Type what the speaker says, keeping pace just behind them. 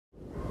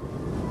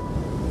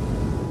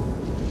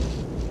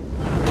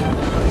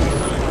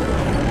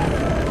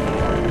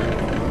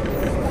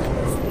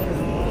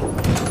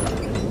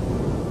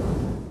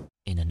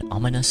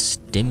ominous,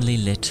 dimly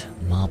lit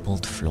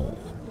marbled floor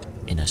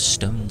in a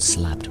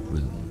stone-slabbed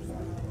room,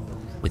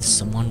 with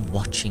someone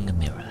watching a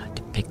mirror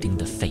depicting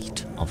the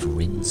fate of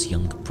Rin's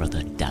young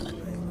brother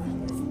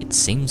Dallin. It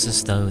seems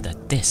as though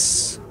that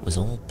this was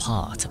all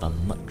part of a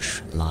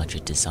much larger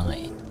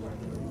design.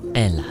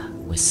 Ela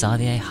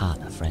Wesadie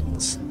Hala,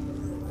 friends,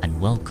 and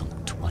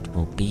welcome to what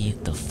will be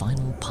the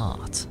final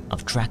part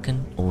of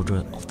Drakan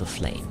Order of the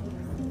Flame.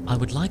 I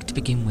would like to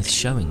begin with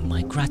showing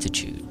my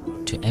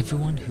gratitude to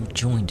everyone who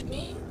joined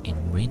me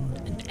in Rin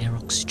and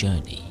Eroc's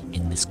journey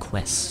in this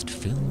quest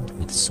filled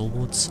with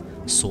swords,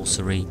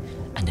 sorcery,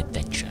 and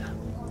adventure.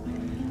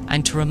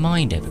 And to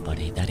remind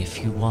everybody that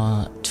if you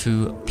are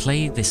to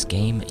play this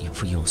game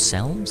for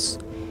yourselves,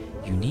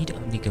 you need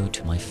only go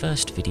to my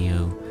first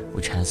video,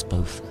 which has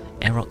both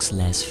Eroc's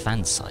Lair's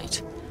fan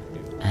site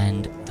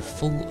and the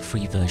full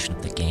free version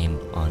of the game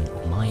on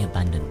My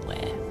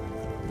Abandonware,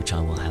 which I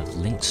will have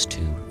links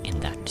to in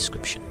that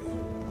description.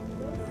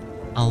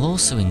 I'll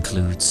also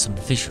include some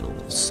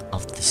visuals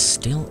of the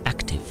still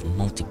active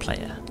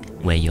multiplayer,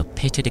 where you're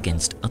pitted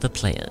against other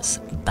players,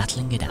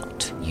 battling it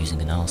out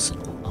using an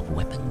arsenal of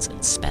weapons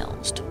and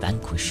spells to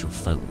vanquish your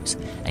foes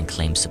and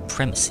claim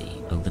supremacy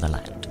over the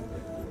land,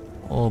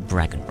 or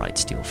bragging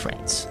rights to your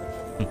friends.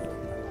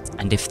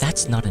 And if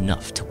that's not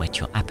enough to whet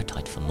your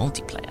appetite for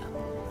multiplayer,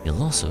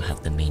 you'll also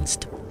have the means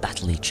to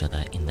battle each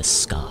other in the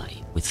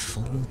sky with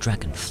full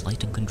dragon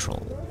flight and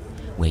control,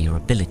 where your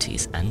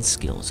abilities and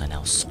skills are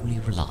now solely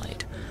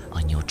relied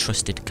on your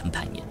trusted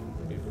companion.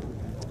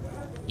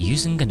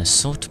 Using an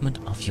assortment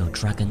of your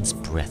dragon's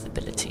breath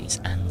abilities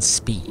and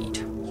speed,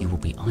 you will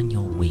be on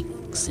your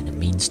wings in a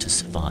means to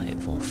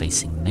survive while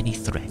facing many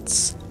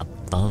threats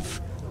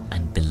above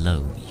and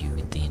below you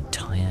the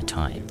entire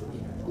time.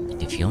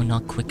 And if you're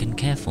not quick and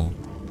careful,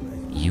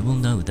 you will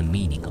know the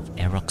meaning of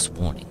Eroc's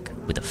warning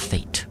with a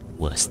fate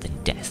worse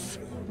than death.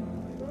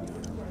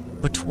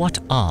 But what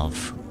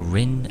of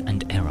Rin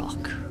and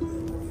Eroc?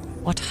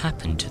 What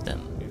happened to them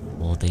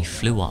while they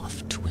flew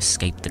off to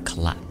escape the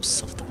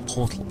collapse of the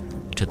portal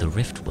to the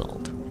Rift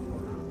World?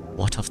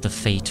 What of the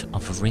fate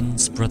of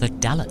Rin's brother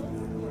Dallin?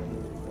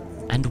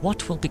 And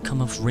what will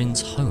become of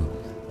Rin's home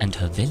and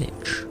her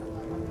village?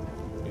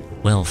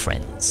 Well,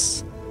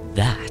 friends,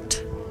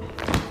 that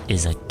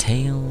is a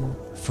tale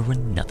for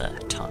another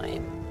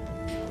time.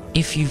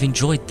 If you've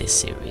enjoyed this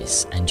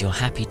series and you're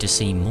happy to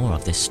see more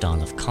of this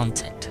style of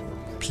content,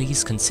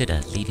 please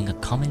consider leaving a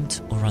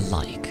comment or a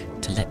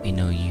like to let me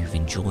know you've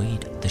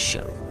enjoyed the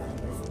show.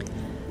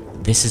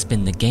 This has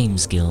been the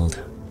Games Guild.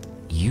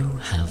 You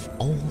have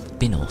all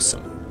been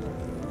awesome.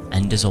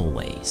 And as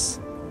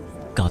always,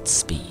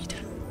 Godspeed.